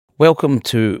Welcome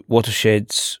to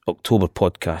Watershed's October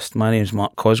podcast. My name is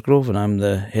Mark Cosgrove and I'm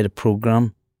the head of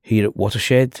programme here at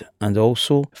Watershed, and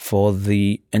also for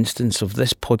the instance of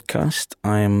this podcast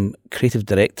I am creative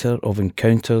director of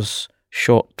Encounters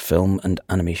Short Film and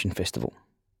Animation Festival.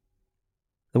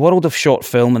 The world of short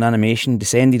film and animation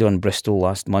descended on Bristol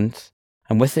last month,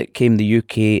 and with it came the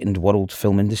UK and world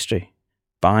film industry,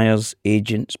 buyers,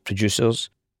 agents,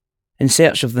 producers, in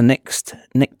search of the next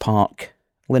Nick Park,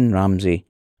 Lynn Ramsay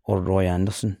or Roy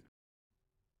Anderson.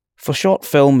 For short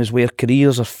film is where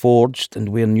careers are forged and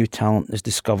where new talent is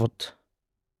discovered.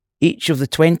 Each of the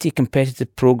 20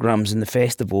 competitive programmes in the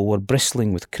festival were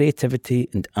bristling with creativity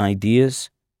and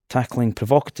ideas, tackling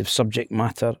provocative subject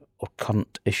matter or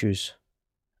current issues.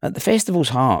 At the festival's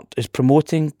heart is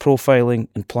promoting, profiling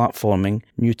and platforming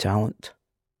new talent.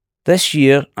 This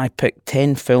year I picked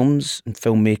 10 films and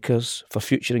filmmakers for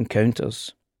future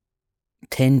encounters.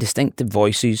 10 distinctive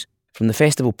voices from the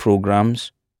festival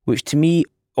programmes, which to me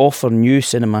offer new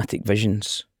cinematic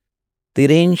visions. They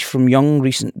range from young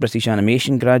recent British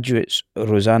animation graduates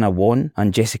Rosanna Won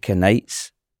and Jessica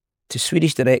Knights, to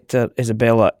Swedish director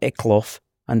Isabella Eklof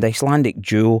and Icelandic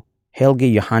duo Helge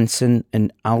Johansson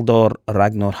and Aldor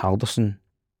Ragnar Haldarsson.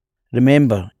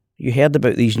 Remember, you heard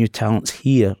about these new talents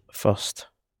here first.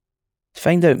 To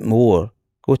find out more,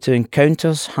 go to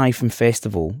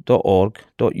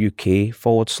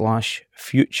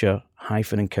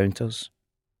encounters-festival.org.uk/future-encounters.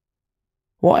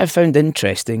 What I've found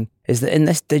interesting is that in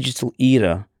this digital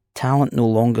era, talent no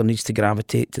longer needs to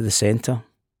gravitate to the centre.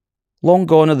 Long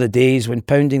gone are the days when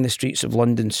pounding the streets of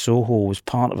London's Soho was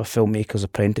part of a filmmaker's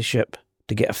apprenticeship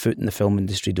to get a foot in the film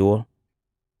industry door.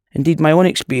 Indeed, my own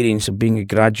experience of being a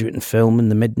graduate in film in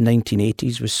the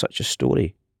mid-1980s was such a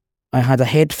story. I had a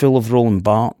head full of Roland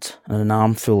Barthes and an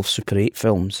arm full of Super 8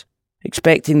 films,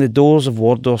 expecting the doors of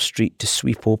Wardour Street to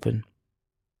sweep open.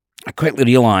 I quickly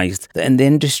realised that in the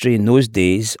industry in those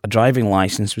days, a driving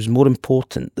licence was more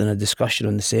important than a discussion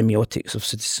on the semiotics of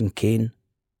Citizen Kane.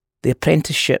 The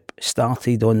apprenticeship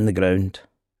started on the ground.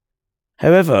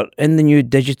 However, in the new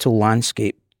digital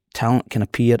landscape, talent can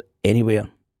appear anywhere.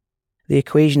 The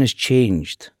equation has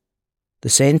changed. The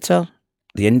centre,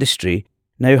 the industry,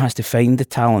 now has to find the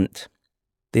talent.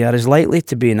 They are as likely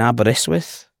to be in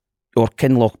Aberystwyth or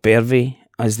Kinlochbervie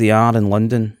as they are in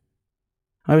London.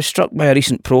 I was struck by a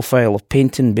recent profile of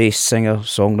Paignton-based singer,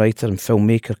 songwriter and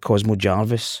filmmaker Cosmo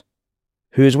Jarvis,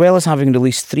 who, as well as having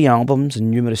released 3 albums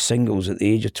and numerous singles at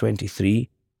the age of 23,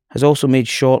 has also made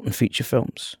short and feature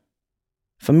films.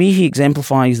 For me, he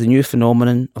exemplifies the new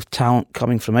phenomenon of talent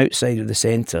coming from outside of the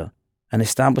centre and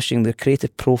establishing their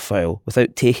creative profile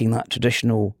without taking that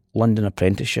traditional London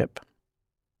apprenticeship.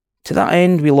 To that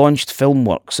end, we launched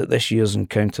Filmworks at this year's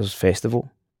Encounters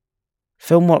Festival.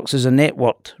 Filmworks is a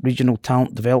networked regional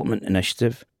talent development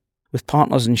initiative with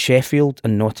partners in Sheffield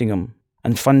and Nottingham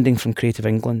and funding from Creative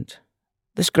England.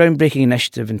 This groundbreaking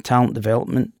initiative in talent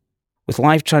development, with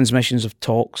live transmissions of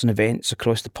talks and events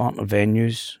across the partner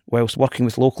venues, whilst working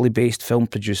with locally based film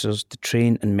producers to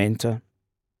train and mentor.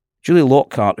 Julie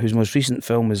Lockhart, whose most recent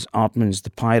film is Aardman's The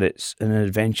Pirates in an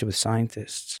Adventure with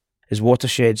Scientists, is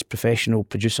Watershed's professional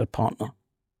producer partner.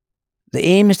 The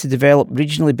aim is to develop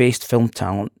regionally based film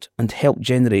talent and help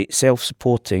generate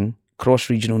self-supporting,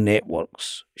 cross-regional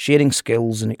networks, sharing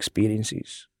skills and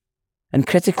experiences. And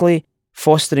critically,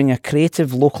 fostering a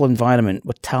creative local environment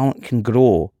where talent can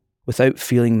grow without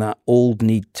feeling that old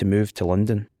need to move to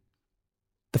London.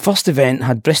 The first event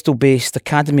had Bristol-based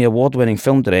Academy Award-winning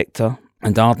film director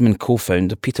and Aardman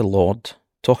co-founder Peter Lord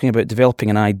talking about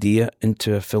developing an idea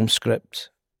into a film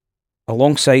script.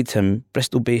 Alongside him,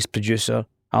 Bristol-based producer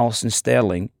Alison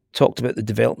Sterling talked about the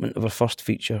development of her first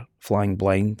feature, Flying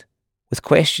Blind, with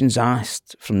questions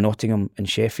asked from Nottingham and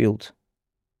Sheffield.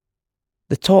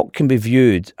 The talk can be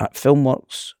viewed at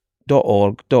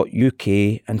filmworks.org.uk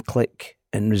and click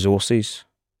in resources.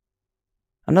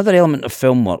 Another element of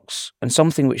Filmworks, and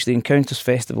something which the Encounters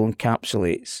Festival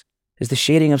encapsulates, is the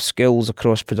sharing of skills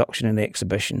across production and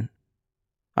exhibition.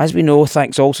 As we know,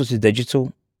 thanks also to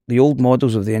digital, the old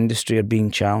models of the industry are being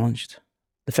challenged.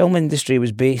 The film industry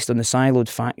was based on the siloed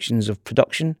factions of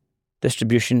production,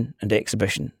 distribution and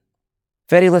exhibition.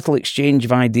 Very little exchange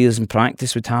of ideas and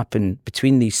practice would happen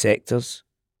between these sectors.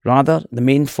 Rather, the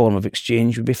main form of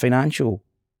exchange would be financial.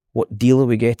 What deal are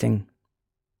we getting?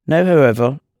 Now,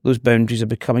 however, those boundaries are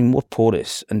becoming more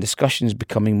porous and discussions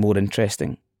becoming more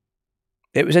interesting.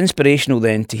 It was inspirational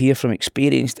then to hear from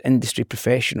experienced industry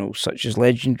professionals such as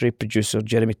legendary producer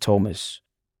Jeremy Thomas,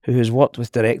 who has worked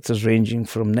with directors ranging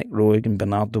from Nick Roeg and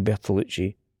Bernardo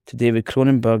Bertolucci to David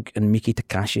Cronenberg and Miki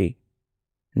Takashi.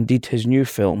 Indeed, his new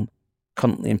film,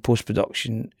 currently in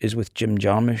post-production, is with Jim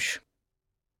Jarmusch.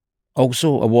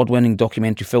 Also, award-winning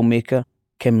documentary filmmaker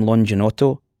Kim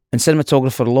Longinotto and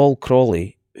cinematographer Lol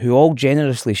Crawley, who all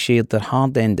generously shared their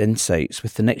hard-end insights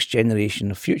with the next generation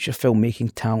of future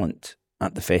filmmaking talent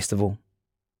at the festival.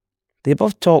 The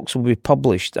above talks will be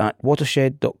published at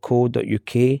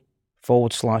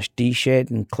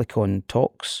watershed.co.uk/dshed and click on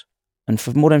talks. And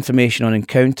for more information on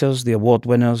Encounters, the award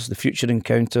winners, the future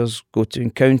Encounters, go to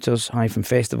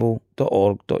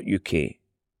encounters-festival.org.uk.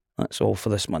 That's all for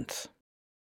this month.